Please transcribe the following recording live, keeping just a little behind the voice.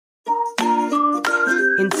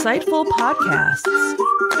Insightful podcasts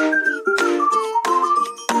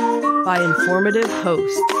by informative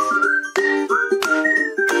hosts.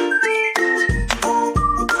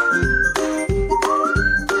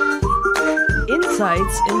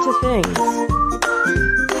 Insights into Things,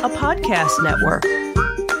 a podcast network.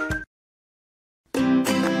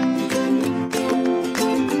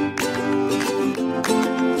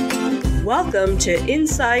 Welcome to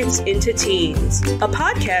Insights into Teens, a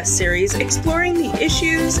podcast series exploring the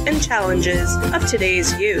issues and challenges of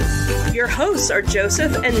today's youth. Your hosts are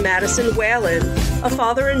Joseph and Madison Whalen, a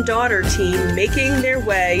father and daughter team making their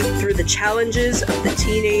way through the challenges of the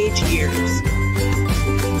teenage years.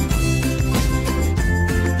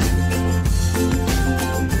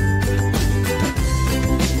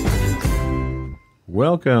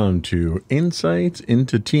 Welcome to Insights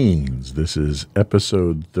into Teens. This is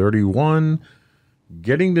episode 31,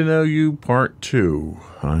 Getting to Know You, Part 2.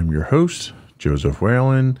 I'm your host, Joseph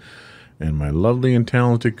Whalen, and my lovely and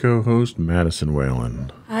talented co-host, Madison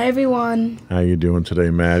Whalen. Hi, everyone. How you doing today,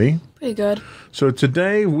 Maddie? Pretty good. So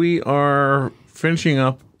today we are finishing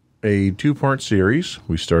up a two-part series.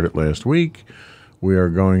 We started last week. We are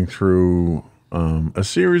going through a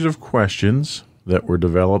series of questions that were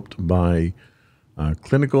developed by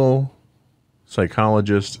clinical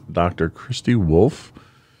psychologist Dr. Christy Wolf.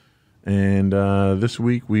 And this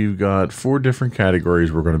week we've got 4 different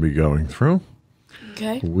categories we're going to be going through.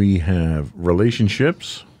 Okay. We have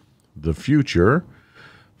relationships, the future,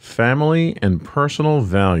 family, and personal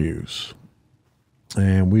values.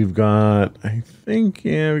 And we've got, we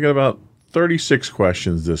got about 36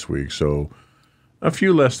 questions this week, so a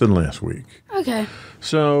few less than last week. Okay.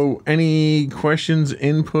 So any questions,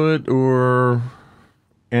 input, or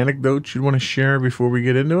anecdotes you'd want to share before we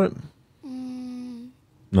get into it?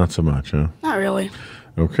 Not so much, huh? Not really.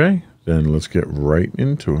 Okay, then let's get right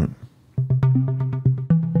into it.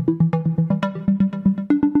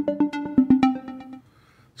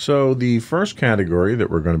 So the first category that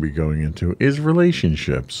we're going to be going into is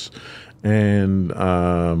relationships. And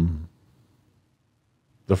the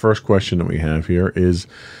first question that we have here is,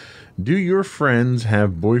 do your friends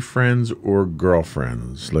have boyfriends or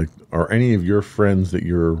girlfriends? Like, are any of your friends that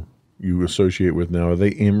you associate with now, are they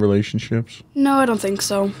in relationships? No, I don't think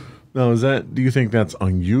so. Now, do you think that's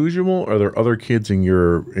unusual? Are there other kids in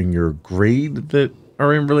your grade that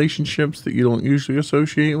are in relationships that you don't usually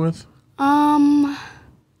associate with? I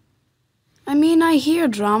mean, I hear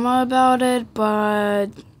drama about it, but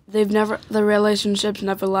the relationships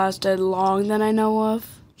never lasted long that I know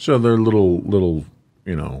of. So they're little,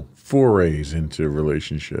 forays into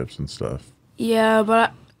relationships and stuff. Yeah,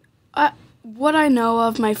 but what I know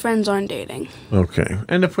of, my friends aren't dating. Okay.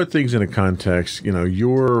 And to put things into context,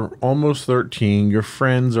 you're almost 13. Your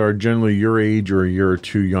friends are generally your age or a year or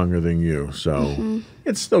two younger than you. So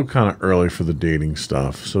it's still kind of early for the dating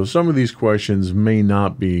stuff. So some of these questions may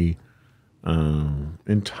not be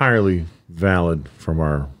entirely valid from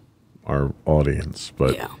our audience,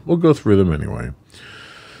 but we'll go through them anyway.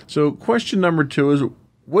 So question number 2 is,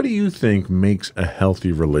 what do you think makes a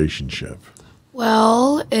healthy relationship?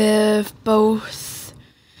 Well, if the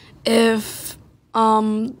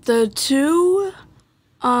two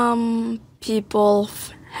people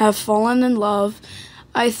have fallen in love,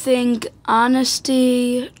 I think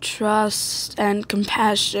honesty, trust, and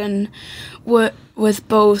compassion with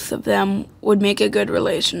both of them would make a good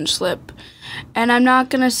relationship. And I'm not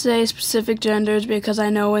gonna say specific genders because I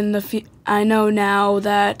know I know now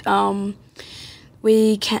that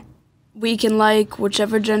we can like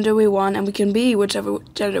whichever gender we want, and we can be whichever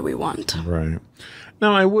gender we want. Right.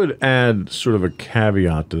 Now, I would add sort of a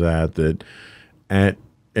caveat to that at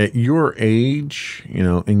your age,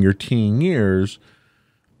 in your teen years,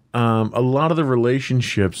 a lot of the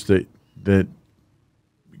relationships that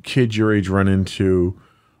kids your age run into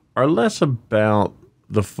are less about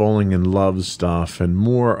the falling in love stuff and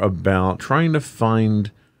more about trying to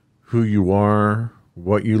find who you are,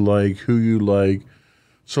 what you like, who you like.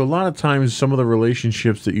 So a lot of times some of the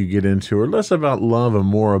relationships that you get into are less about love and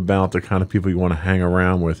more about the kind of people you want to hang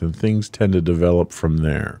around with, and things tend to develop from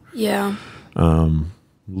there. Yeah.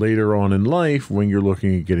 Later on in life, when you're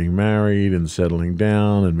looking at getting married and settling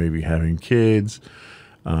down and maybe having kids,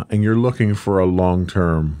 and you're looking for a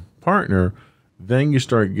long-term partner, then you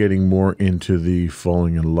start getting more into the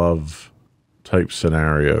falling in love type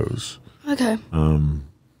scenarios. Okay.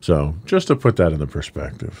 So just to put that into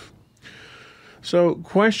perspective. So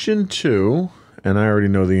question 2, and I already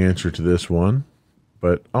know the answer to this one,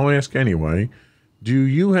 but I'll ask anyway. Do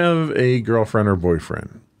you have a girlfriend or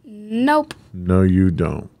boyfriend? Nope. No, you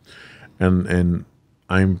don't. And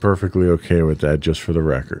I'm perfectly okay with that, just for the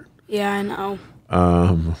record. Yeah, I know.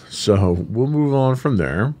 So we'll move on from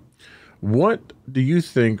there. What do you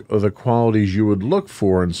think are the qualities you would look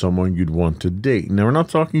for in someone you'd want to date? Now, we're not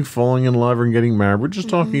talking falling in love or getting married. We're just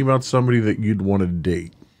talking about somebody that you'd want to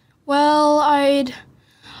date. Well, I'd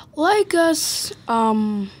like us,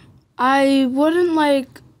 I wouldn't,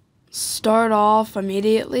 like, start off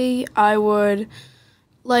immediately. I would,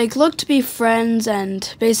 like, look to be friends,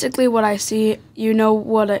 and basically what I see,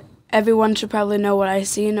 everyone should probably know what I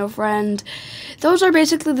see in a friend. Those are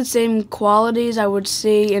basically the same qualities I would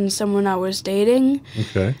see in someone I was dating.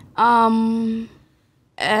 Okay. And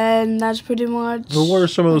that's pretty much... Well, what are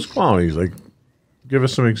some of those qualities? Like, give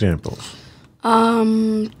us some examples.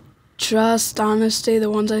 Trust, honesty, the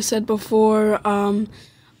ones I said before.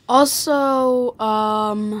 Also,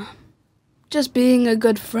 just being a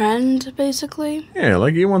good friend, basically. Yeah,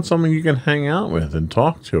 like you want someone you can hang out with and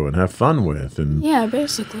talk to and have fun with. And Yeah,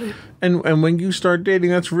 basically. And when you start dating,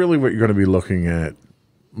 that's really what you're going to be looking at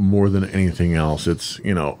more than anything else. It's,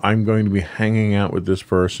 I'm going to be hanging out with this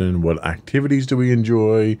person. What activities do we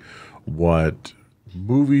enjoy? What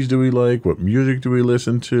movies do we like? What music do we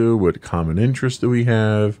listen to? What common interests do we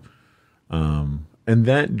have? And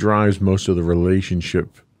that drives most of the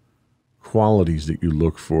relationship qualities that you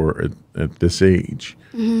look for at this age.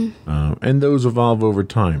 And those evolve over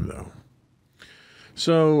time, though.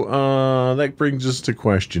 So that brings us to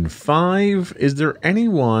question 5. Is there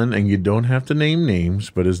anyone, and you don't have to name names,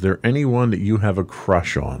 but is there anyone that you have a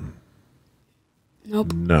crush on?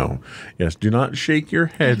 Nope. No. Yes, do not shake your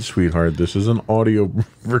head, sweetheart. This is an audio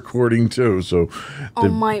recording, too, so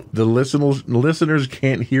the listeners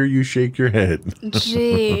can't hear you shake your head.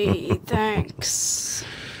 Gee, thanks.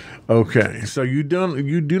 Okay, so you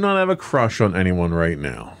do not have a crush on anyone right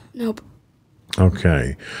now. Nope.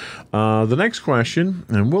 Okay. The next question,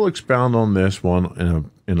 and we'll expound on this one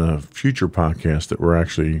in a future podcast that we're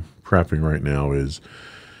actually prepping right now, is,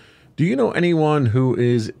 do you know anyone who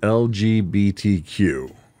is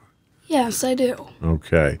LGBTQ? Yes, I do.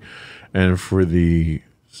 Okay. And for the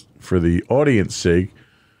audience sake,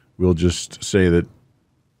 we'll just say that,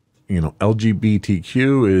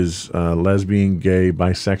 LGBTQ is lesbian, gay,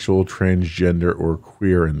 bisexual, transgender, or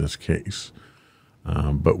queer in this case.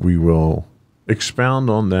 But we will expound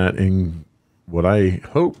on that in what I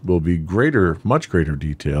hope will be much greater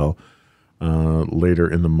detail later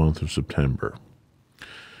in the month of September.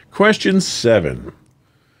 Question 7.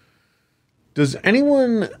 Does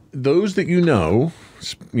anyone, those that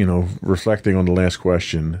reflecting on the last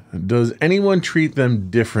question, does anyone treat them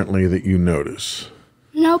differently that you notice?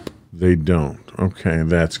 Nope. They don't. Okay,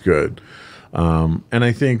 that's good. And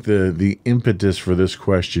I think the impetus for this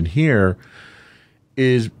question here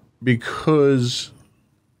is because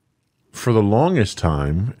for the longest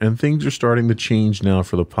time, and things are starting to change now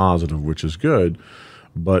for the positive, which is good,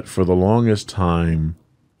 but for the longest time,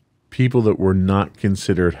 people that were not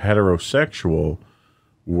considered heterosexual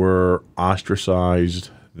were ostracized.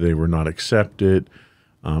 They were not accepted.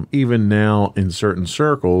 Even now in certain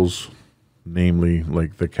circles, namely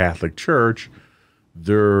like the Catholic Church,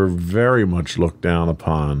 they're very much looked down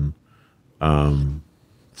upon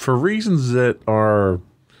for reasons that are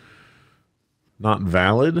not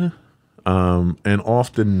valid and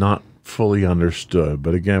often not fully understood.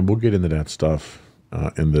 But again, we'll get into that stuff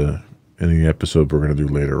in the episode we're going to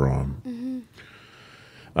do later on.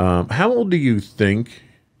 How old do you think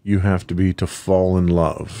you have to be to fall in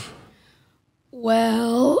love?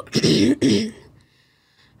 Well,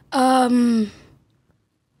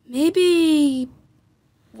 maybe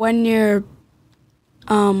when you're,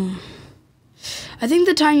 I think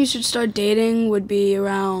the time you should start dating would be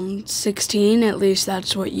around 16. At least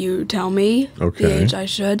that's what you tell me. Okay. The age I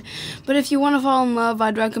should. But if you want to fall in love,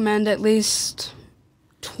 I'd recommend at least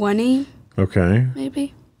 20. Okay.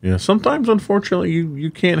 Maybe. Yeah, sometimes, unfortunately, you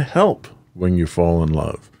can't help when you fall in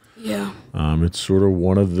love. Yeah. It's sort of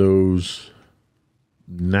one of those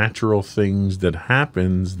natural things that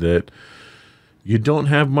happens that you don't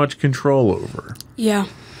have much control over. Yeah.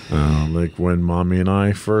 Like when Mommy and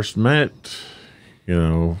I first met,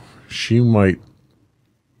 she might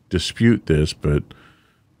dispute this, but,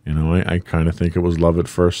 I kind of think it was love at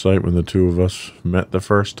first sight when the two of us met the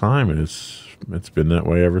first time, and it's been that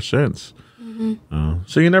way ever since.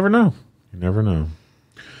 So you never know. You never know.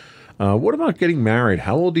 What about getting married?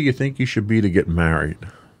 How old do you think you should be to get married?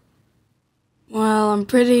 Well,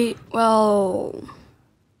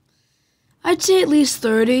 I'd say at least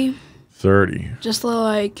 30. 30. Just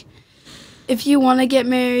like, if you want to get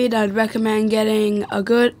married, I'd recommend getting a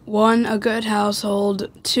good household,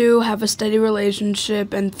 2, have a steady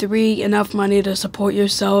relationship, and 3, enough money to support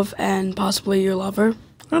yourself and possibly your lover.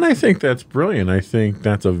 And I think that's brilliant. I think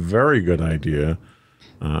that's a very good idea.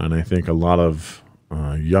 And I think a lot of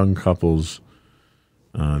young couples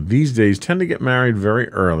these days tend to get married very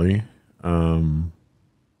early, and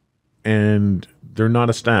they're not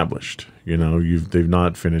established. They've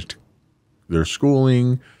not finished their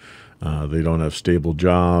schooling. They don't have stable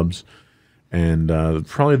jobs. And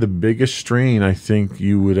probably the biggest strain I think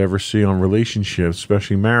you would ever see on relationships,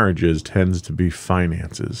 especially marriages, tends to be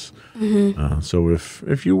finances. So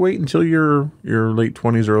if you wait until your late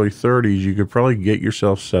 20s, early 30s, you could probably get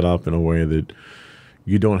yourself set up in a way that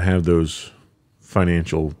you don't have those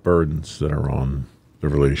financial burdens that are on the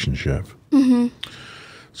relationship.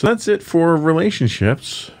 So that's it for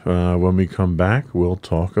relationships. When we come back, we'll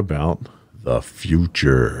talk about the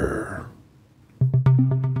future.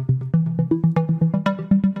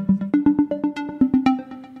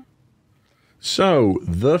 So,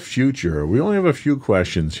 the future. We only have a few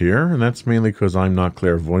questions here, and that's mainly because I'm not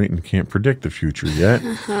clairvoyant and can't predict the future yet.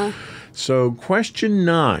 So, question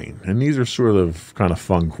 9, and these are sort of kind of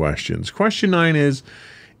fun questions. Question 9 is,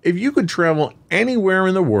 if you could travel anywhere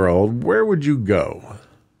in the world, where would you go?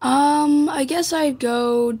 I guess I'd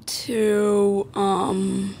go to,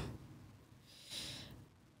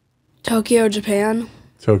 Tokyo, Japan.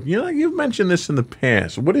 Tokyo. You've mentioned this in the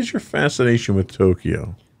past. What is your fascination with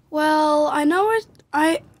Tokyo? Well, I know it.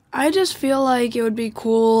 I just feel like it would be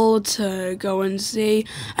cool to go and see.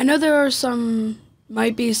 I know there are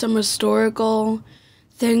might be some historical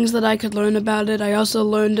things that I could learn about it. I also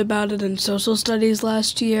learned about it in social studies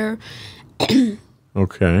last year.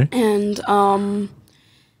 Okay. And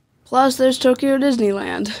plus there's Tokyo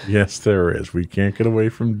Disneyland. Yes, there is. We can't get away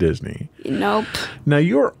from Disney. Nope. Now,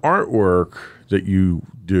 your artwork that you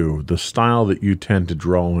do, the style that you tend to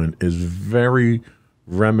draw in, is very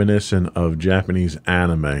reminiscent of Japanese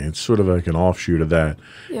anime. It's sort of like an offshoot of that.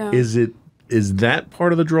 Yeah. Is that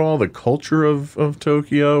part of the draw, the culture of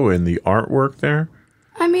Tokyo and the artwork there?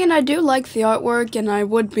 I mean, I do like the artwork, and I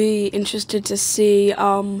would be interested to see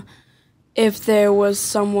if there was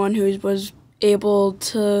someone who was able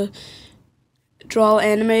to draw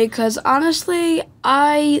anime, because honestly,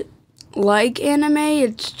 I like anime.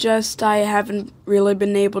 It's just I haven't really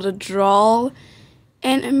been able to draw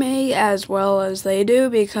anime as well as they do,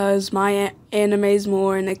 because my anime is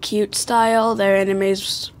more in a cute style. Their anime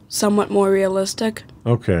is somewhat more realistic.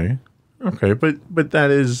 Okay, but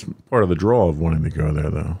that is part of the draw of wanting to go there,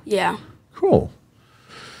 though. Yeah. Cool.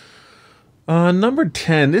 Number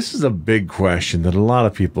 10, this is a big question that a lot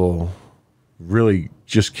of people really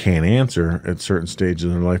just can't answer at certain stages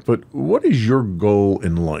in their life, but what is your goal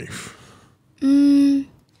in life?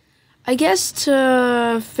 I guess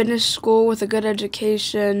to finish school with a good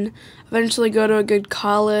education, eventually go to a good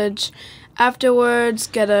college, afterwards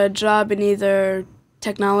get a job in either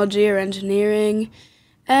technology or engineering,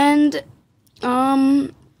 and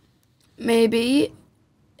maybe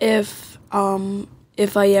if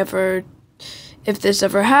this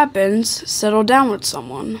ever happens, settle down with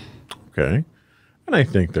someone. Okay. And I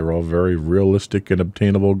think they're all very realistic and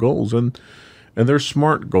obtainable goals, and they're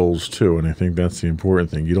smart goals too, and I think that's the important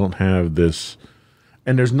thing. You don't have this,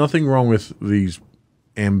 and there's nothing wrong with these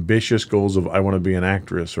ambitious goals of I want to be an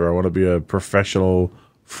actress or I want to be a professional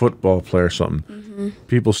football player or something.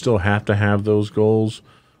 People still have to have those goals,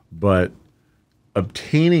 but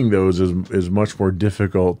obtaining those is much more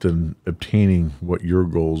difficult than obtaining what your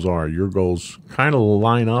goals are. Your goals kind of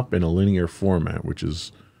line up in a linear format, which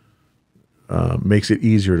is makes it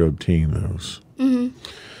easier to obtain those.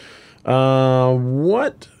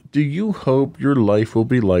 What do you hope your life will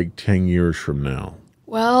be like 10 years from now?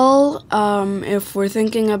 Well, if we're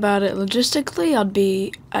thinking about it logistically,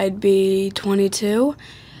 I'd be 22.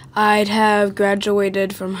 I'd have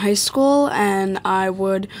graduated from high school, and I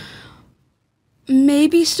would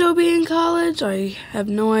maybe still be in college. I have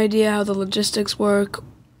no idea how the logistics work.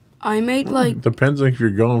 I might Depends on if you're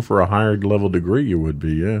going for a higher level degree, you would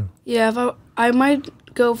be, yeah. Yeah, if I might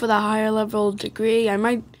go for the higher level degree. I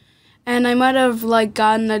might have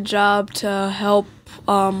gotten a job to help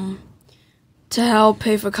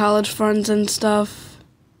pay for college funds and stuff.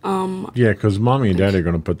 Yeah, because mommy and daddy are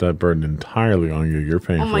going to put that burden entirely on you. You're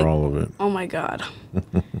paying for all of it. Oh my God.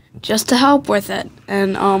 Just to help with it.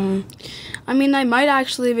 And I might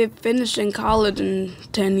actually be finishing college in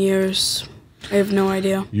 10 years. I have no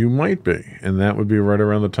idea. You might be, and that would be right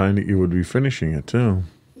around the time that you would be finishing it too.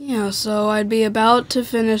 Yeah, so I'd be about to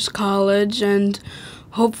finish college and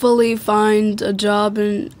hopefully find a job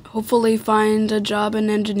in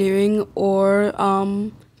engineering or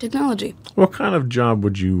technology. What kind of job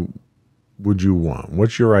would you want?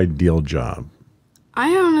 What's your ideal job?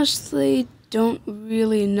 I honestly don't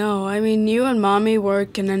really know. I mean, you and Mommy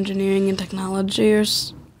work in engineering and technology,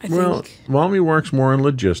 I Well, think. Mommy works more in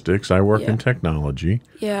logistics. I work in technology.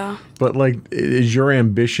 Yeah. But like, is your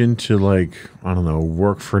ambition to like, I don't know,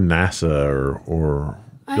 work for NASA or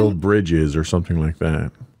build bridges or something like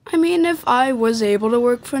that? I mean, if I was able to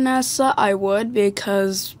work for NASA, I would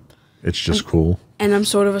because, It's just cool. and I'm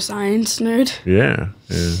sort of a science nerd. Yeah.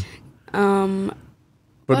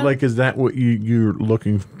 But like, is that what you're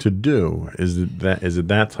looking to do? Is it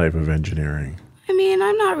that type of engineering? I mean,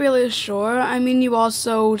 I'm not really sure. I mean, you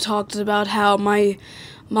also talked about how my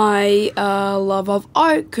love of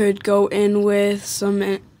art could go in with some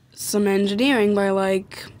engineering by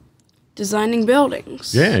like designing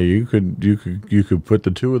buildings. Yeah, you could put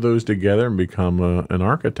the two of those together and become an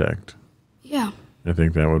architect. Yeah. I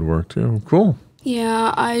think that would work too. Cool.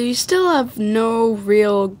 Yeah, I still have no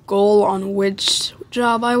real goal on which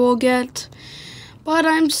job I will get, but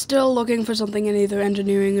I'm still looking for something in either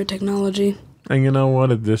engineering or technology. And you know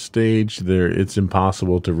what? At this stage, it's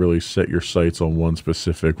impossible to really set your sights on one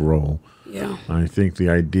specific role. Yeah. I think the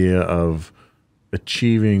idea of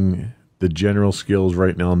achieving the general skills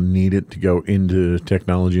right now needed to go into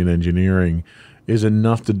technology and engineering is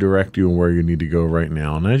enough to direct you in where you need to go right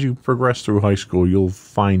now. And as you progress through high school, you'll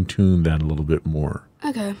fine-tune that a little bit more.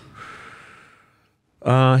 Okay.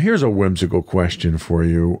 Here's a whimsical question for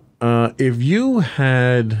you. If you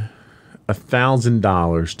had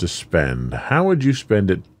 $1,000 to spend, how would you spend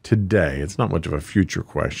it today? It's not much of a future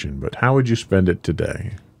question, but how would you spend it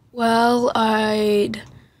today? Well, I'd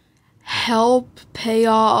help pay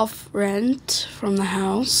off rent from the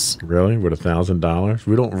house. Really? With $1,000?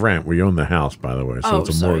 We don't rent. We own the house, by the way, so it's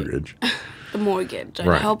a sorry. mortgage. The mortgage. I'd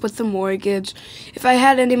Right. help with the mortgage. If I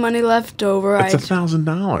had any money left over, It's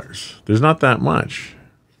 $1,000. There's not that much.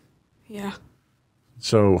 Yeah.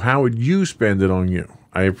 So how would you spend it on you?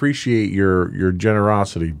 I appreciate your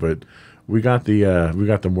generosity, but we got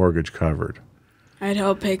the mortgage covered. I'd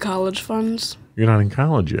help pay college funds. You're not in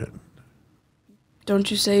college yet.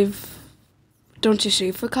 Don't you save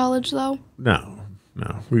for college though? No.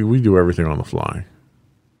 We do everything on the fly.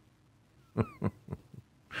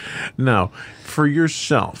 Now, for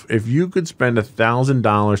yourself, if you could spend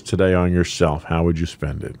 $1,000 today on yourself, how would you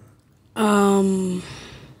spend it?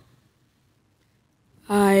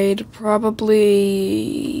 I'd probably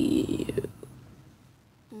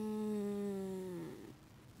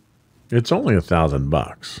It's only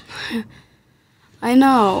 $1,000. I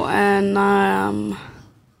know, and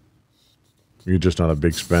You're just not a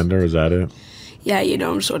big spender, is that it? yeah,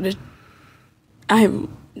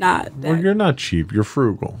 I'm not Well, that you're not cheap. You're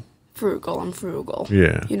frugal. frugal. I'm frugal.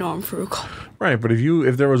 Yeah. You know I'm frugal. Right, but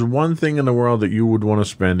if there was one thing in the world that you would want to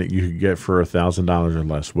spend that you could get for $1,000 or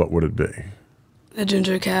less, what would it be? A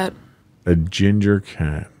ginger cat. A ginger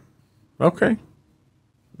cat. Okay.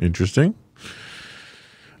 Interesting.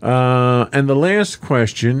 And the last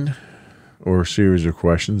question, or series of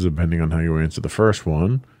questions, depending on how you answer the first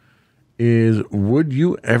one, is would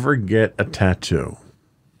you ever get a tattoo?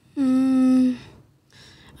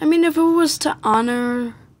 I mean, if it was to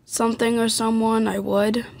honor something or someone, I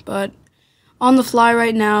would. But on the fly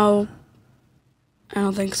right now, I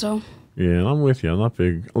don't think so. Yeah, I'm with you. I'm not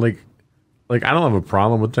big. Like I don't have a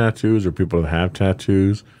problem with tattoos or people that have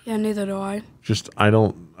tattoos. Yeah, neither do I. Just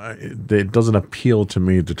it doesn't appeal to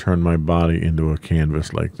me to turn my body into a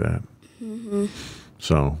canvas like that. Mm-hmm.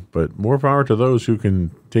 So, but more power to those who can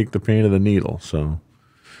take the pain of the needle. So,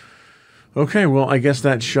 okay, well, I guess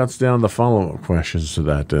that shuts down the follow-up questions to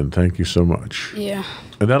that then. Thank you so much. Yeah.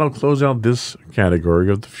 And that'll close out this category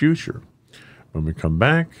of the future. When we come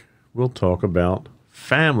back, we'll talk about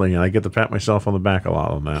family. And I get to pat myself on the back a lot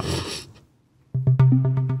on that one.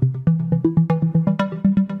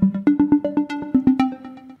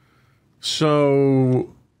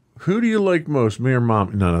 So, who do you like most, me or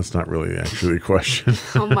mom? No, that's not really actually a question.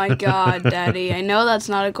 Oh my God, Daddy. I know that's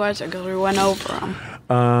not a question because we went over them.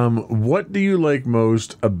 What do you like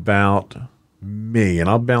most about me? And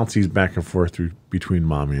I'll bounce these back and forth between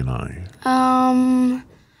mommy and I.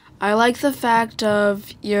 I like the fact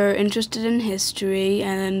of you're interested in history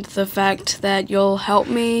and the fact that you'll help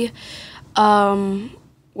me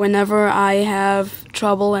whenever I have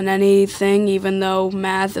trouble in anything, even though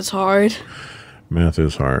math is hard. Math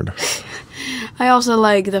is hard. I also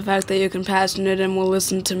like the fact that you're compassionate and will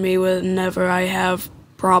listen to me whenever I have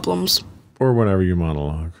problems. Or whenever you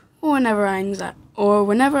monologue. Or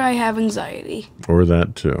whenever I have anxiety. Or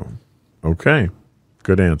that too. Okay.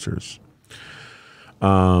 Good answers.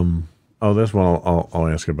 This one I'll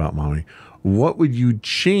ask about mommy. What would you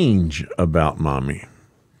change about mommy?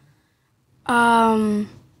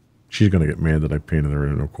 She's going to get mad that I painted her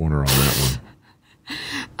in a corner on that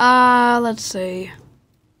one. Let's see.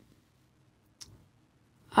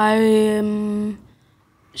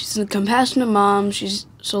 She's a compassionate mom.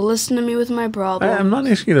 She'll listen to me with my problems. I'm not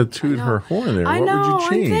asking you to toot her horn there. I What know. would you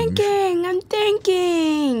change? I'm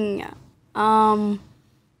thinking.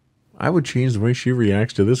 I would change the way she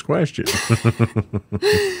reacts to this question.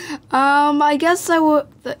 I guess I would.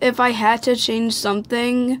 If I had to change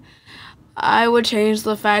something, I would change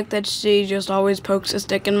the fact that she just always pokes a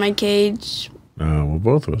stick in my cage. Well,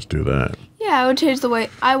 both of us do that. Yeah, I would change the way.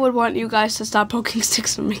 I would want you guys to stop poking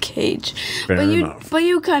sticks in my cage. Fair enough. But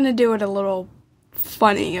you kind of do it a little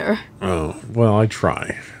funnier. Oh, well, I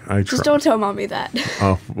try. Just don't tell mommy that.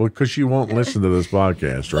 Oh, well, because she won't listen to this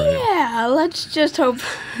podcast, right? Yeah, let's just hope.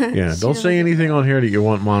 Yeah, don't say anything on here that you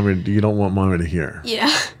don't want mommy to hear.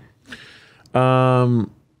 Yeah.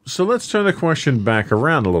 So let's turn the question back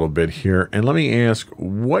around a little bit here, and let me ask,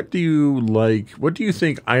 what do you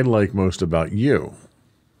think I like most about you?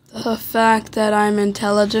 The fact that I'm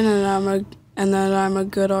intelligent and that I'm a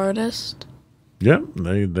good artist. Yep,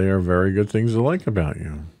 they are very good things to like about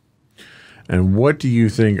you. And what do you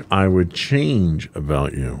think I would change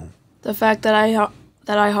about you? The fact that I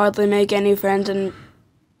hardly make any friends and.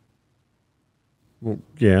 Well,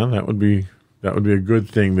 yeah, that would be a good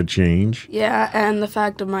thing to change. Yeah, and the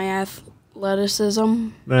fact of my athleticism.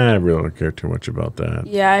 I really don't care too much about that.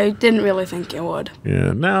 Yeah, I didn't really think it would.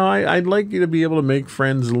 Yeah, no, I'd like you to be able to make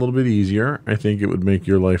friends a little bit easier. I think it would make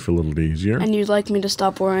your life a little easier. And you'd like me to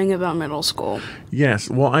stop worrying about middle school. Yes,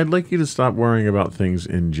 well, I'd like you to stop worrying about things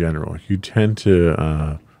in general. You tend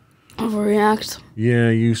to... overreact. Yeah,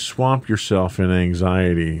 you swamp yourself in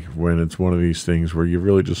anxiety when it's one of these things where you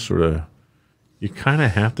really just sort of... You kind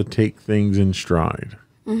of have to take things in stride.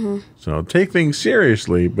 Mm-hmm. So take things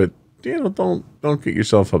seriously, but don't get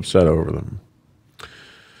yourself upset over them.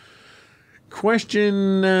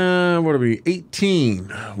 Question, 18.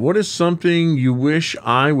 What is something you wish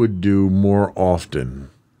I would do more often?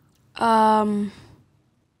 Well,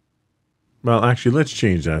 actually, let's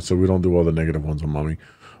change that so we don't do all the negative ones on mommy.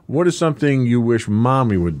 What is something you wish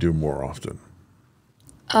mommy would do more often?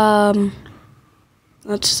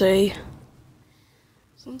 Let's see.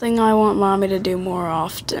 Something I want mommy to do more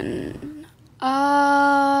often.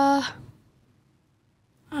 I'd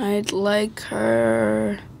like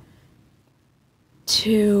her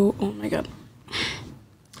to... Oh, my God.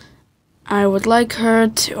 I would like her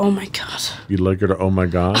to... Oh, my God. You'd like her to... Oh, my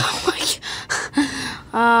God? Oh, my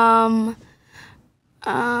God. Oh,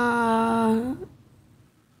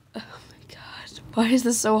 my God. Why is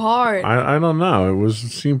this so hard? I don't know. It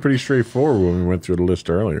seemed pretty straightforward when we went through the list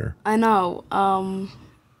earlier. I know.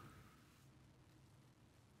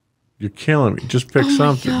 You're killing me. Just pick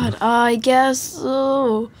something. Oh, my God. I guess...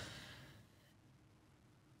 Oh.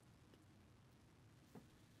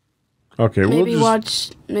 Okay, maybe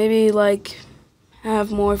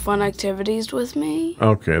have more fun activities with me.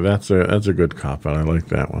 Okay, that's a good cop out. I like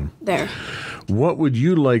that one. There. What would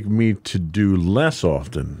you like me to do less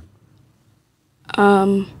often?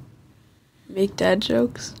 Make dad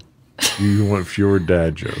jokes. You want fewer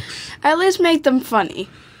dad jokes. At least make them funny.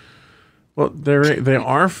 Well, they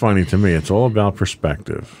are funny to me. It's all about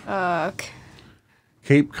perspective. Okay.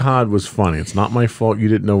 Cape Cod was funny. It's not my fault you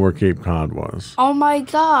didn't know where Cape Cod was. Oh my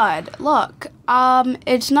God. Look,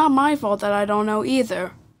 it's not my fault that I don't know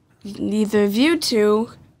either. Neither of you two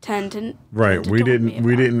tend to Right. We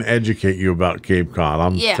didn't educate you about Cape Cod.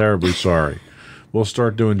 I'm terribly sorry. We'll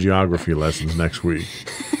start doing geography lessons next week.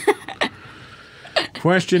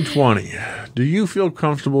 Question 20. Do you feel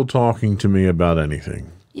comfortable talking to me about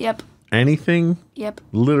anything? Yep. Anything? Yep.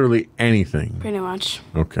 Literally anything. Pretty much.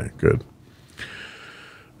 Okay, good.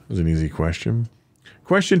 That was an easy question.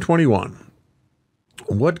 Question 21.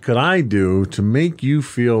 What could I do to make you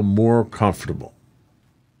feel more comfortable?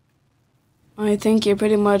 I think you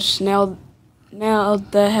pretty much nailed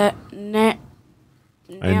the head.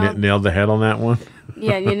 I nailed the head on that one?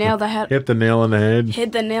 Yeah, you nailed the head. Hit the nail on the head?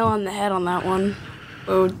 Hit the nail on the head on that one.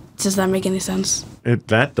 Oh, does that make any sense?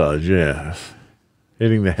 That does, yeah.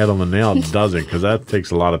 Hitting the head on the nail doesn't, because that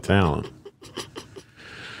takes a lot of talent.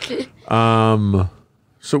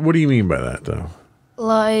 So what do you mean by that, though?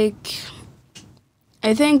 Like,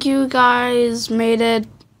 I think you guys made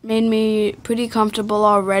me pretty comfortable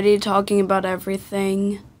already talking about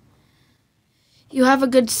everything. You have a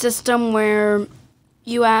good system where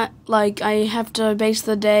I have to base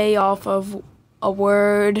the day off of a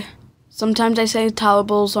word. Sometimes I say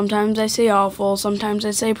tolerable, sometimes I say awful, sometimes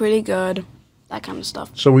I say pretty good. That kind of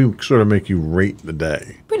stuff. So we sort of make you rate the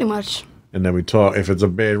day. Pretty much. And then we talk, if it's a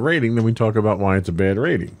bad rating, then we talk about why it's a bad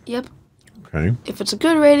rating. Yep. Okay. If it's a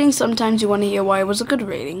good rating, sometimes you want to hear why it was a good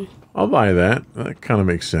rating. I'll buy that. That kind of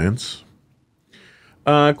makes sense.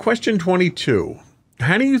 Question 22.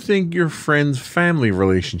 How do you think your friends' family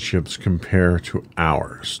relationships compare to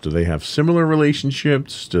ours? Do they have similar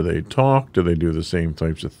relationships? Do they talk? Do they do the same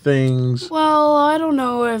types of things? Well, I don't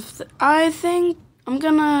know if... I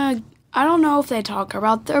don't know if they talk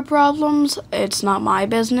about their problems. It's not my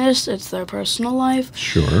business. It's their personal life.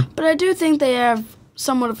 Sure. But I do think they have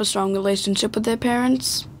somewhat of a strong relationship with their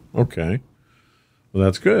parents. Okay. Well,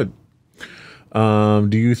 that's good.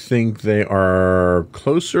 Do you think they are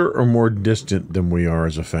closer or more distant than we are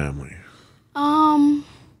as a family? I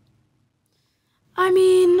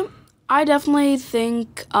mean, I definitely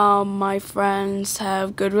think my friends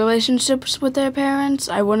have good relationships with their parents.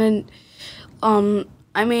 I wouldn't, I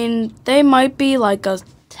mean, they might be like a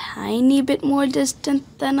tiny bit more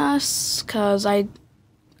distant than us, because I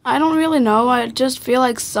don't really know. I just feel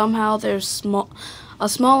like somehow they're a small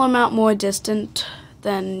amount more distant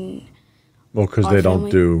than... Well, because our they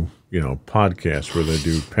family. don't do, podcasts where they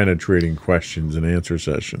do penetrating questions and answer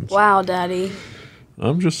sessions. Wow, Daddy.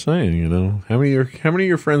 I'm just saying, how many of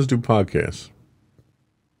your friends do podcasts?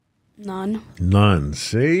 None. None.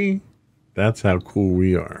 See? That's how cool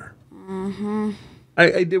we are. Mm-hmm.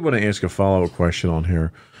 I did want to ask a follow-up question on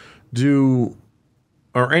here.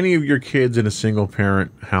 Are any of your kids in a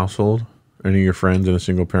single-parent household? Any of your friends in a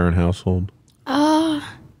single-parent household? Not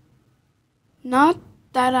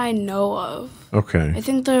that I know of. Okay. I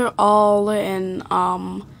think they're all in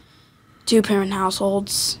two-parent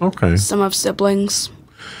households. Okay. Some have siblings.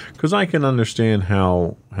 Because I can understand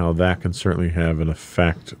how that can certainly have an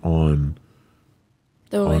effect on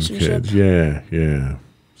The relationship. kids. Yeah.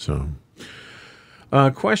 So,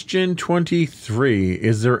 question 23.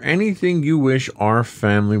 Is there anything you wish our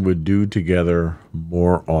family would do together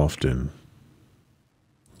more often?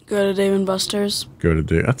 Go to Dave & Buster's.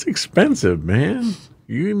 That's expensive, man.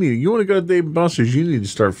 You want to go to Dave & Buster's, you need to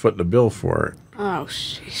start footing the bill for it. Oh,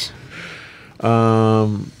 jeez.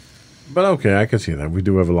 But okay, I can see that. We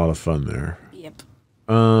do have a lot of fun there. Yep.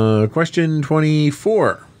 Question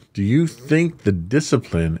 24. Do you think the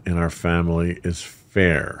discipline in our family is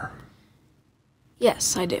fair?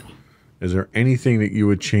 Yes, I do. Is there anything that you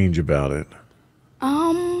would change about it?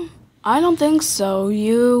 I don't think so.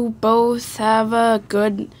 You both have a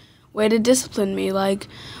good way to discipline me.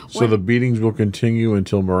 So the beatings will continue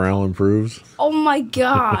until morale improves? Oh my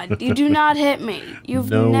God! You do not hit me.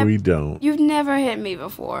 No, we don't. You've never hit me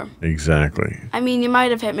before. Exactly. I mean, you might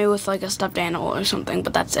have hit me with a stuffed animal or something,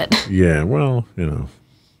 but that's it. Yeah, well, you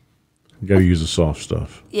got to use the soft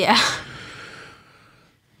stuff. Yeah.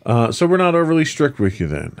 So we're not overly strict with you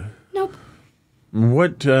then. Nope.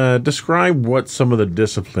 Describe what some of the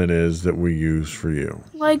discipline is that we use for you.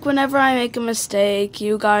 Whenever I make a mistake,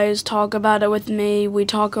 you guys talk about it with me. We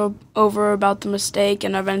talk over about the mistake,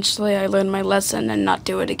 and eventually I learn my lesson and not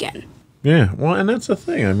do it again. Yeah, well, and that's the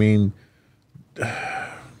thing. I mean,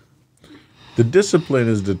 the discipline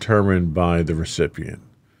is determined by the recipient.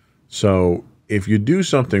 So if you do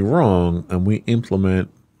something wrong and we implement,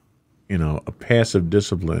 a passive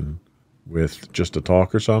discipline with just a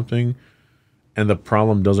talk or something, and the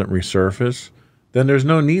problem doesn't resurface, then there's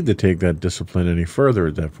no need to take that discipline any further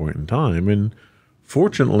at that point in time. And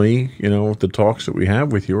fortunately, the talks that we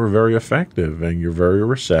have with you are very effective and you're very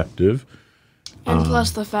receptive. And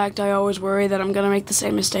plus the fact I always worry that I'm going to make the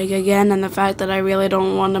same mistake again, and the fact that I really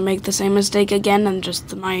don't want to make the same mistake again, and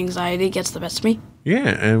just my anxiety gets the best of me. Yeah,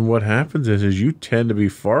 and what happens is you tend to be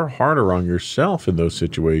far harder on yourself in those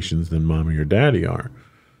situations than mommy or daddy are.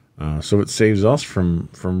 So it saves us from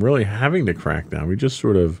really having to crack down. We just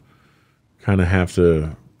sort of kind of have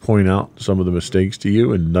to point out some of the mistakes to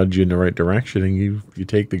you and nudge you in the right direction, and you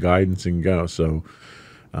take the guidance and go. So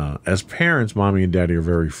as parents, mommy and daddy are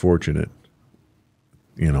very fortunate,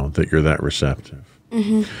 that you're that receptive.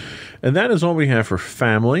 Mm-hmm. And that is all we have for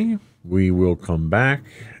family. We will come back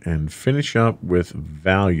and finish up with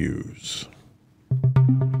values.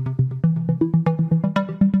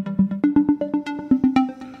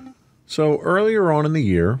 So earlier on in the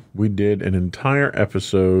year, we did an entire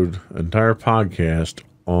podcast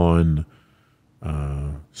on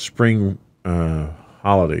spring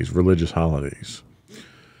holidays, religious holidays.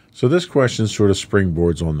 So this question sort of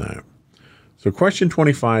springboards on that. So question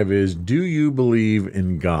 25 is, do you believe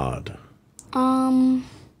in God?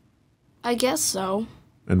 I guess so.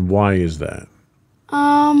 And why is that?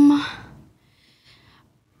 I'm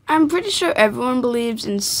pretty sure everyone believes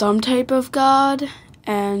in some type of God,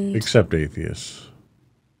 and... Except atheists.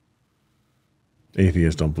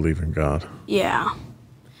 Atheists don't believe in God. Yeah.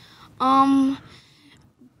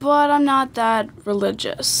 but I'm not that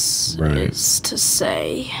religious, is to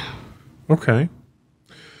say. Okay.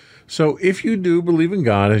 So if you do believe in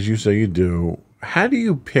God, as you say you do, how do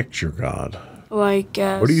you picture God? Like,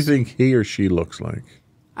 what do you think he or she looks like?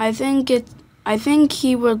 I think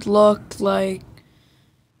he would look like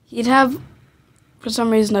he'd have. For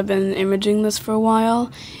some reason, I've been imaging this for a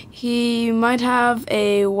while. He might have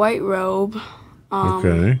a white robe.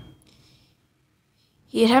 Okay.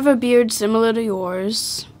 He'd have a beard similar to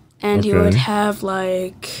yours, and he would have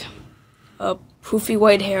like a poofy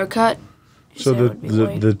white haircut. So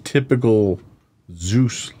the typical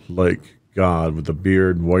Zeus-like god with the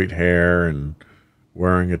beard and white hair and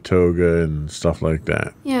wearing a toga and stuff like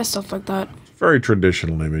that. Yeah, stuff like that. Very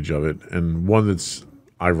traditional image of it, and one that's,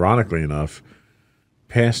 ironically enough,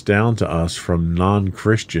 passed down to us from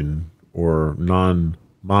non-Christian or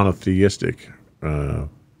non-monotheistic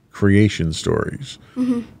creation stories.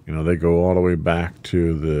 You know, they go all the way back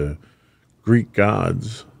to the Greek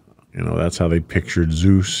gods. You know, that's how they pictured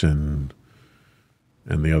Zeus and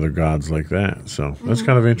the other gods like that. So that's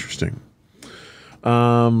kind of interesting.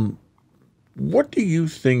 What do you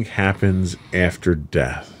think happens after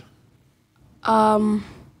death?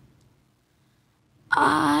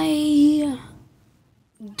 I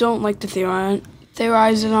don't like to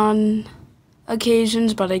theorize it on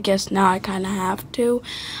occasions, but I guess now I kind of have to.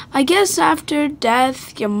 I guess after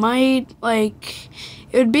death, you might, like,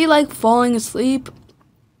 it would be like falling asleep,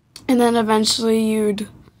 and then eventually you'd,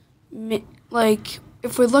 like,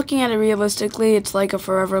 if we're looking at it realistically, it's like a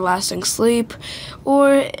forever lasting sleep,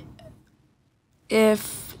 or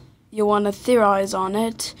if you want to theorize on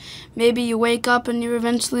it, maybe you wake up and you're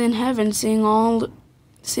eventually in heaven seeing all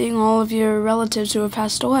of your relatives who have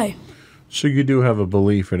passed away. So you do have a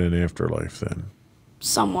belief in an afterlife then?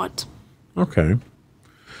 Somewhat. Okay.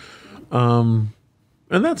 And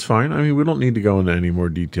that's fine. I mean, we don't need to go into any more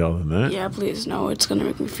detail than that. Yeah, please, no. It's going to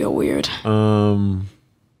make me feel weird.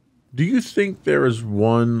 Do you think there is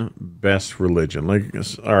one best religion? Like,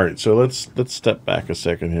 all right, so let's step back a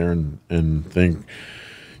second here and think.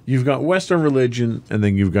 You've got Western religion, and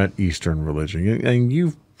then you've got Eastern religion. And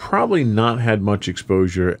you've probably not had much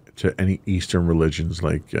exposure to any Eastern religions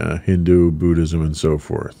like Hindu, Buddhism, and so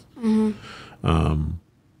forth.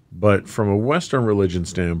 But from a Western religion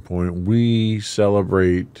standpoint, we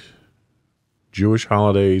celebrate Jewish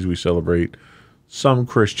holidays. We celebrate some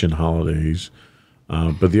Christian holidays.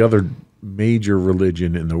 But the other major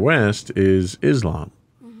religion in the West is Islam.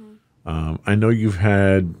 I know you've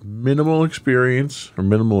had minimal experience or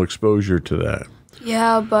minimal exposure to that.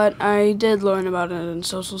 Yeah, but I did learn about it in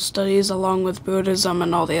social studies along with Buddhism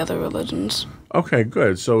and all the other religions. Okay,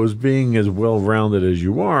 good. So as being as well-rounded as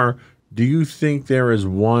you are, do you think there is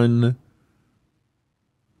one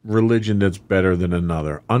religion that's better than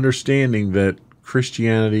another? Understanding that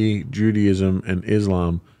Christianity, Judaism, and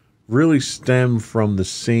Islam really stem from the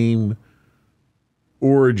same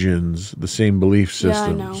origins, the same belief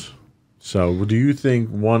systems. Yeah, I know. So do you think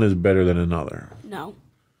one is better than another? No.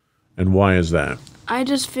 And why is that? I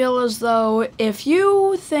just feel as though if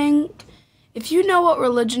you know what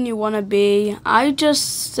religion you want to be, I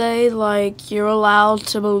just say, like, you're allowed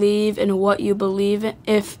to believe in what you believe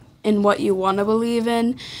in what you want to believe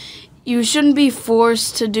in. You shouldn't be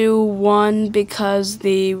forced to do one because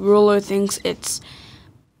the ruler thinks it's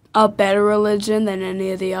a better religion than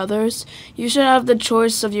any of the others. You should have the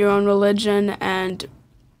choice of your own religion, and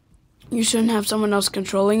you shouldn't have someone else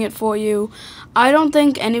controlling it for you. I don't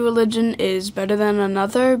think any religion is better than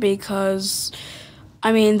another because,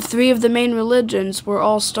 I mean, 3 of the main religions were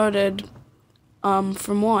all started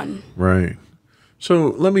from one. Right. So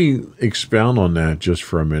let me expound on that just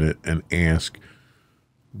for a minute and ask,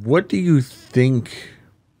 what do you think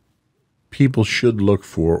people should look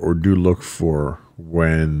for or do look for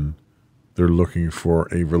when they're looking for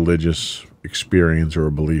a religious experience or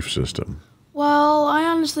a belief system? Well, I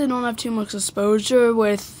honestly don't have too much exposure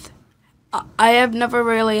with... I have never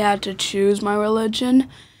really had to choose my religion.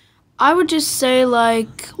 I would just say,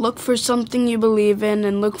 like, look for something you believe in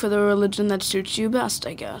and look for the religion that suits you best,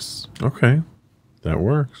 I guess. Okay, that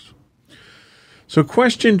works. So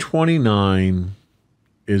question 29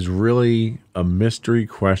 is really a mystery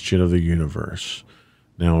question of the universe.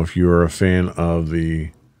 Now, if you're a fan of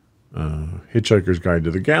the Hitchhiker's Guide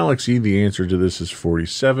to the Galaxy, the answer to this is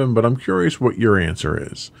 47, but I'm curious what your answer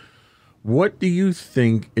is. What do you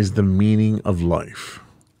think is the meaning of life?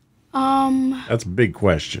 That's a big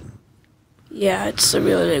question. Yeah, it's a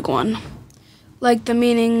really big one. Like the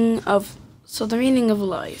meaning of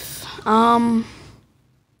life.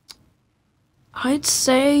 I'd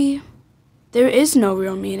say there is no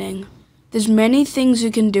real meaning. There's many things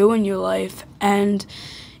you can do in your life, and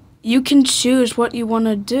you can choose what you want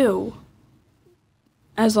to do.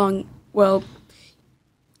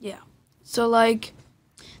 Yeah. So, like,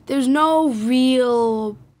 there's no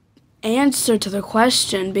real answer to the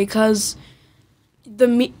question because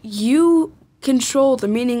you control the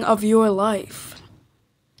meaning of your life.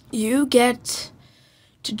 You get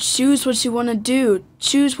to choose what you want to do,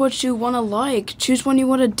 choose what you want to like, choose what you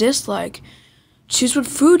want to dislike, choose what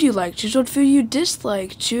food you like, choose what food you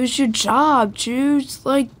dislike, choose your job, choose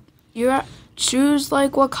what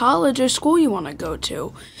college or school you want to go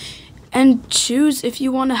to, and choose if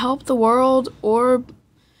you want to help the world or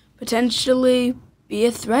potentially be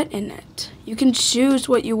a threat in it. You can choose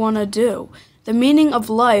what you want to do. The meaning of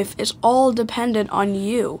life is all dependent on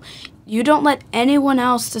you. You don't let anyone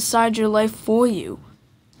else decide your life for you.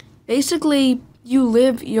 Basically, you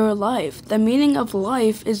live your life. The meaning of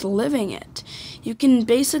life is living it. You can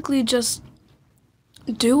basically just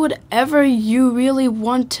do whatever you really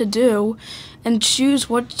want to do and choose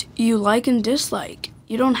what you like and dislike.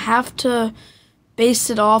 You don't have to base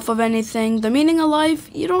it off of anything. The meaning of life,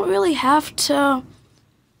 you don't really have to,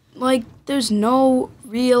 there's no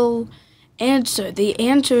real answer. The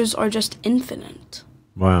answers are just infinite.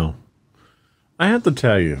 Wow. I have to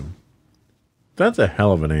tell you, that's a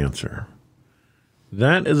hell of an answer.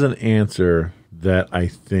 That is an answer that I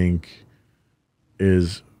think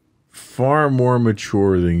is far more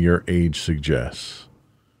mature than your age suggests.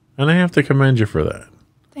 And I have to commend you for that.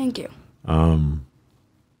 Thank you. I'm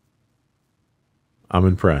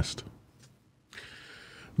impressed.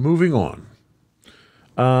 Moving on.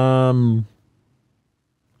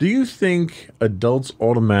 Do you think adults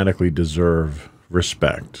automatically deserve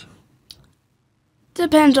respect?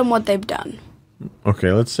 Depends on what they've done.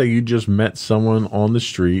 Okay, let's say you just met someone on the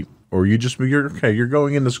street, or you're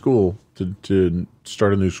going into school to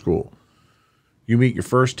start a new school. You meet your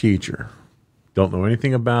first teacher. Don't know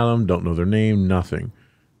anything about them, don't know their name, nothing.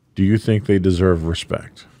 Do you think they deserve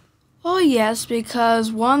respect? Oh, yes,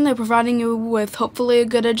 because one, they're providing you with hopefully a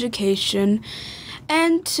good education,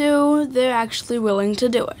 and two, they're actually willing to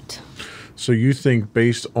do it. So you think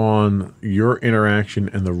based on your interaction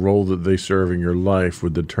and the role that they serve in your life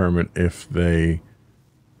would determine if they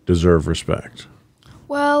deserve respect?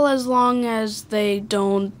 Well, as long as they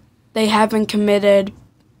haven't committed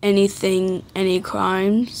any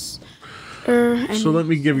crimes. So let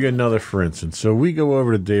me give you another for instance. So we go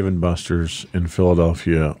over to Dave & Buster's in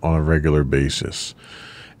Philadelphia on a regular basis.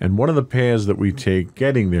 And one of the paths that we take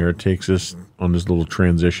getting there takes us on this little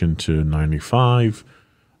transition to 95,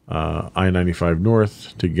 I-95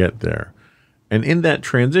 North to get there. And in that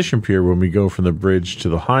transition period, when we go from the bridge to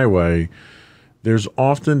the highway, there's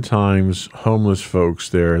oftentimes homeless folks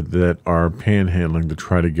there that are panhandling to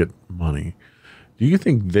try to get money. Do you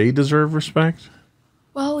think they deserve respect?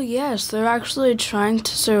 Well, yes, they're actually trying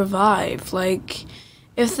to survive.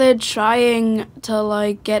 If they're trying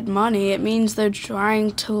to, get money, it means they're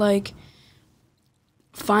trying to,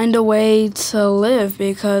 find a way to live,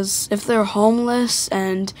 because if they're homeless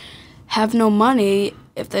and have no money,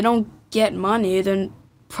 if they don't get money, they're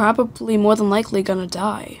probably more than likely gonna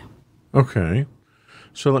die. Okay.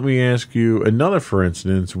 So let me ask you another for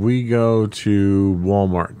instance. We go to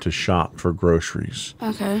Walmart to shop for groceries.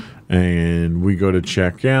 Okay. And we go to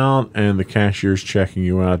check out, and the cashier's checking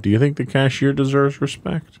you out. Do you think the cashier deserves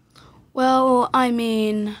respect? Well, I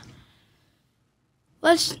mean,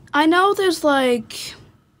 I know there's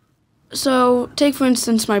so take for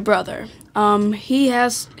instance my brother. He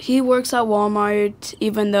works at Walmart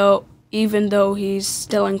even though he's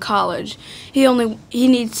still in college. He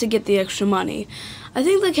needs to get the extra money. I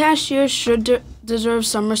think the cashier should deserve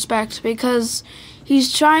some respect because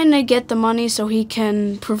he's trying to get the money so he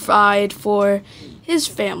can provide for his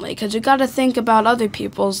family, because you got to think about other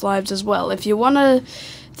people's lives as well. If you want to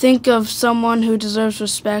think of someone who deserves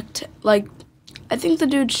respect, I think the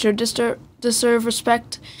dude should deserve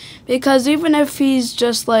respect, because even if he's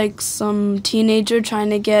just some teenager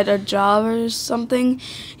trying to get a job or something,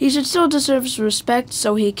 he should still deserve respect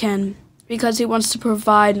because he wants to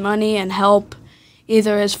provide money and help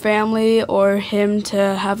either his family or him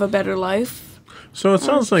to have a better life. So it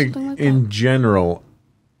sounds like in general,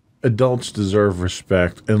 adults deserve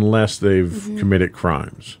respect unless they've committed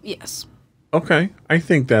crimes. Yes. Okay. I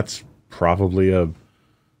think that's probably a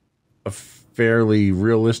fairly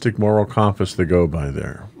realistic moral compass to go by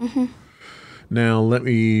there. Now, let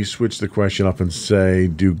me switch the question up and say,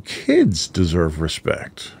 do kids deserve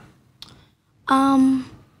respect?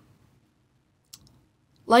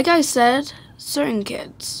 Like I said, certain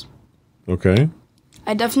kids. Okay.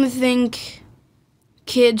 I definitely think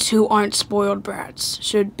kids who aren't spoiled brats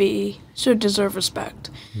should deserve respect.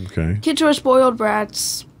 Okay. Kids who are spoiled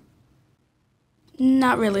brats,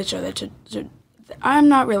 Not really sure I'm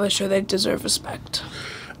not really sure they deserve respect.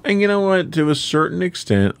 And you know what? To a certain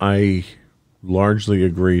extent, I largely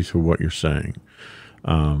agree to what you're saying.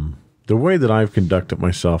 The way that I've conducted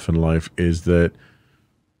myself in life is that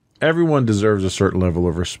everyone deserves a certain level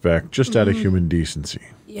of respect just out of human decency.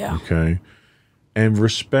 Yeah. Okay. And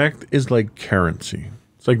respect is like currency.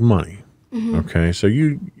 It's like money. Okay. So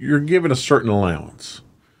you're given a certain allowance.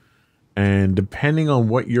 And depending on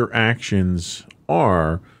what your actions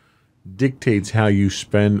are, dictates how you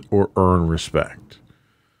spend or earn respect.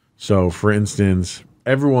 So, for instance,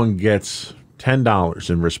 everyone gets $10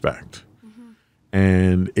 in respect.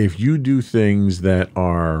 And if you do things that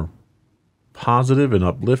are positive and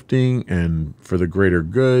uplifting and for the greater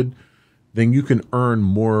good, then you can earn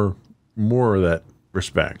more of that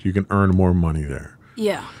respect. You can earn more money there.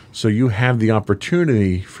 Yeah. So you have the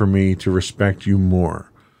opportunity for me to respect you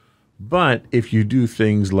more. But if you do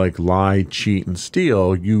things like lie, cheat, and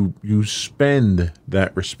steal, you spend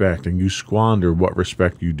that respect and you squander what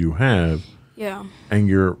respect you do have. Yeah. And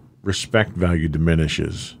your respect value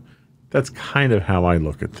diminishes. That's kind of how I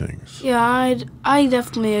look at things. Yeah, I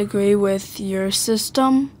definitely agree with your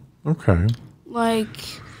system. Okay.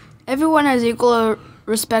 Like, everyone has equal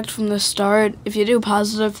respect from the start. If you do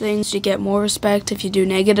positive things, you get more respect. If you do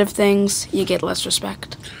negative things, you get less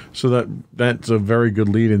respect. So that's a very good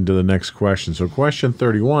lead into the next question. So question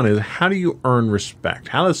 31 is, how do you earn respect?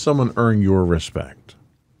 How does someone earn your respect?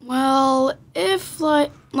 Well, if,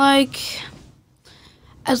 like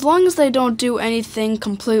as long as they don't do anything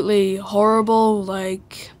completely horrible,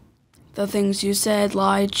 like the things you said,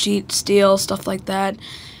 lie, cheat, steal, stuff like that,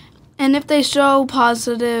 and if they show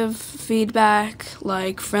positive feedback,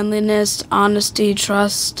 like friendliness, honesty,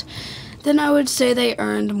 trust, then I would say they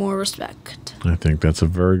earned more respect. I think that's a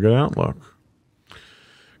very good outlook.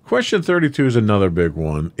 Question 32 is another big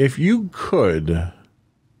one. If you could,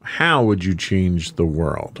 how would you change the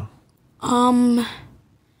world? I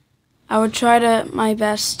would try my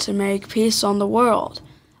best to make peace on the world.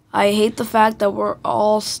 I hate the fact that we're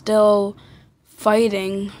all still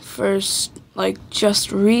fighting for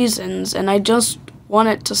just reasons, and I just want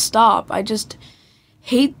it to stop. I just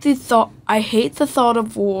hate the thought. I hate the thought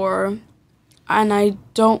of war, and I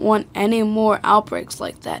don't want any more outbreaks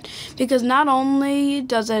like that. Because not only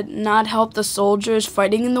does it not help the soldiers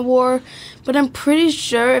fighting in the war, but I'm pretty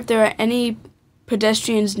sure if there are any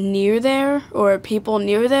pedestrians near there or people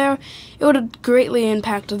near there, it would greatly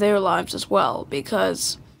impact their lives as well.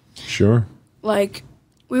 Because, Sure. like,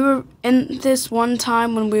 we were in this one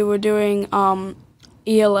time when we were doing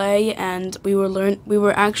ELA, and we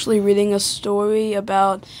were actually reading a story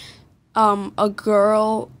about a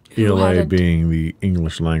girl who ELA being the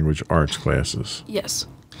English language arts classes. Yes.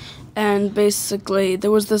 And basically,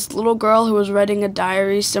 there was this little girl who was writing a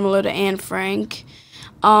diary similar to Anne Frank.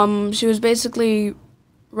 She was basically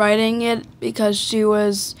writing it because she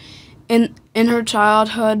was in her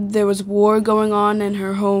childhood. There was war going on in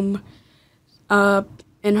her home,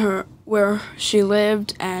 where she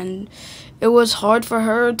lived, and it was hard for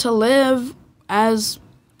her to live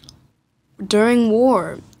during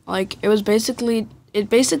war. Like, it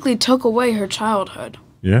basically took away her childhood.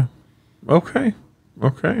 Yeah. Okay.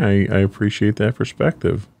 I appreciate that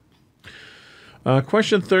perspective.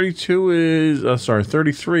 Question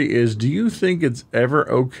 33 is, do you think it's ever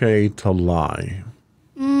okay to lie?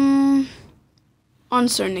 On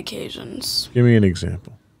certain occasions. Give me an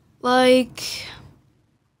example. Like,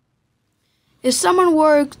 if someone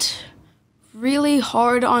worked really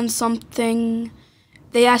hard on something,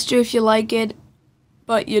 they asked you if you like it,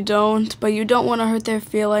 but you don't want to hurt their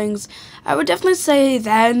feelings, I would definitely say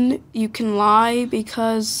then you can lie,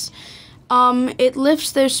 because it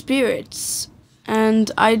lifts their spirits.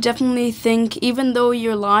 And I definitely think even though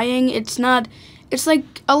you're lying, it's like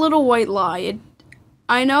a little white lie.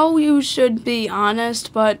 I know you should be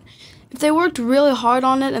honest, but if they worked really hard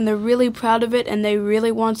on it and they're really proud of it and they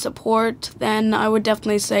really want support, then I would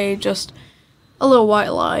definitely say just a little white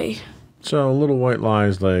lie. So a little white lie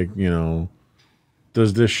is like,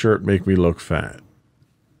 does this shirt make me look fat?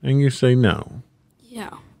 And you say no.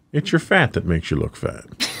 Yeah. It's your fat that makes you look fat.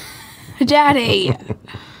 Daddy!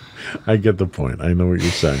 I get the point. I know what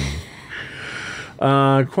you're saying.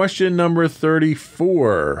 Question number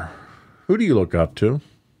 34. Who do you look up to?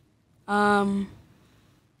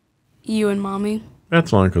 You and Mommy.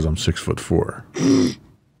 That's only because I'm 6'4".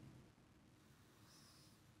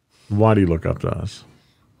 Why do you look up to us?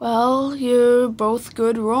 Well, you're both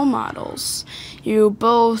good role models. You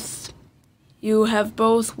have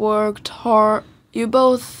both worked hard. You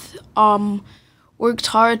both worked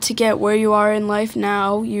hard to get where you are in life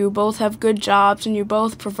now. You both have good jobs, and you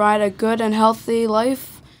both provide a good and healthy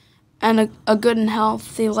life, and a good and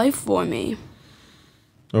healthy life for me.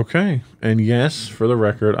 Okay. And yes, for the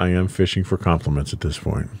record, I am fishing for compliments at this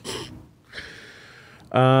point.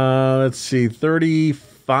 Let's see.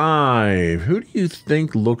 35. Who do you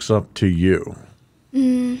think looks up to you?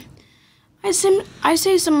 I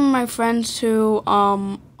say some of my friends who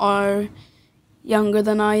are younger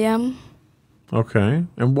than I am. Okay.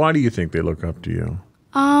 And why do you think they look up to you?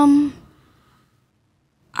 I'm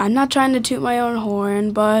not trying to toot my own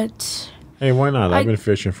horn, but Hey, why not? I've been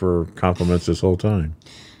fishing for compliments this whole time.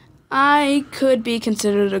 I could be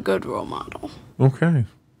considered a good role model. Okay.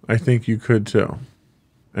 I think you could too.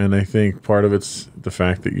 And I think part of it's the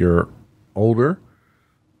fact that you're older,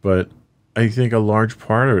 but I think a large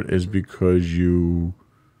part of it is because you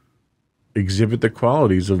exhibit the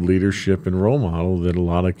qualities of leadership and role model that a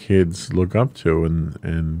lot of kids look up to,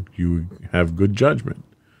 and you have good judgment.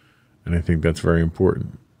 And I think that's very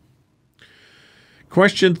important.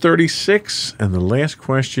 Question 36, and the last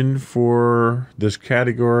question for this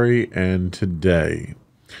category and today.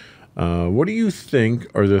 What do you think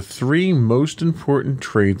are the 3 most important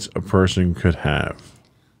traits a person could have?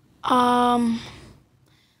 I'd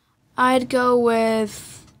go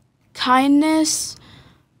with kindness,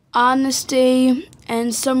 honesty,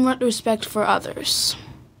 and somewhat respect for others.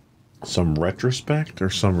 Some retrospect or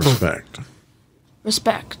some respect?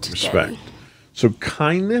 Respect. Respect. So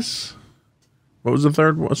kindness. What was the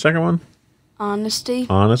second one? Honesty.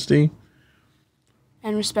 Honesty.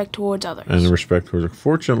 And respect towards others. And respect towards.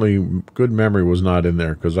 Fortunately, good memory was not in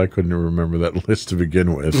there because I couldn't remember that list to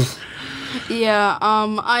begin with. Yeah,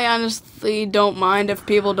 I honestly don't mind if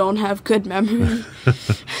people don't have good memory.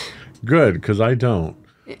 Good, because I don't.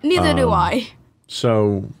 Neither do I.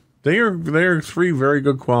 So they are 3 very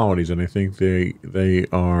good qualities, and I think they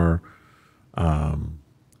are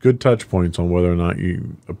good touch points on whether or not a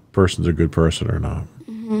person's a good person or not.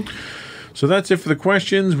 Mm-hmm. So that's it for the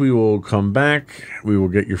questions. We will come back. We will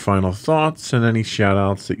get your final thoughts and any shout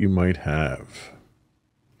outs that you might have.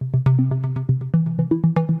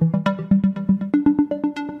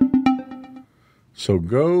 So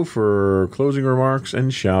go for closing remarks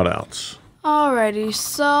and shout outs. Alrighty,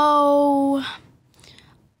 so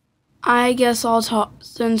I guess I'll talk,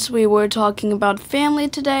 since we were talking about family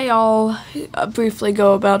today, I'll briefly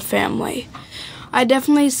go about family. I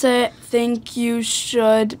definitely think people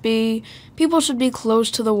should be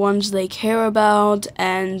close to the ones they care about,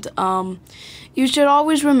 and you should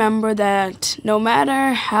always remember that no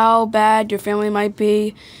matter how bad your family might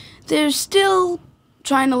be, they're still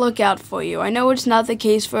trying to look out for you. I know it's not the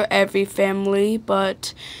case for every family,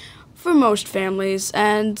 but for most families,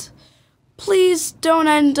 and please don't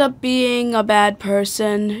end up being a bad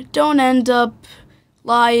person. Don't end up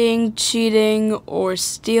lying, cheating, or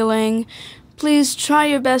stealing. Please try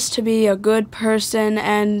your best to be a good person,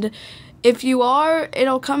 and if you are,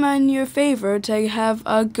 it'll come in your favor to have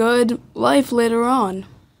a good life later on.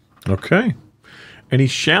 Okay. Any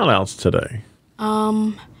shout-outs today?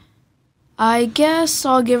 I guess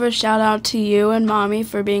I'll give a shout-out to you and Mommy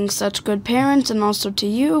for being such good parents, and also to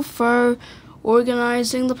you for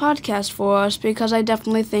organizing the podcast for us, because I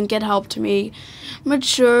definitely think it helped me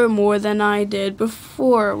mature more than I did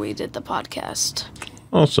before we did the podcast.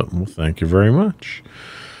 Awesome. Well, thank you very much.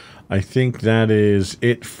 I think that is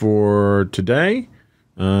it for today.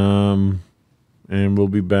 And we'll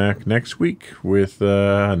be back next week with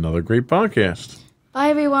another great podcast. Bye,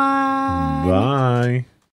 everyone. Bye.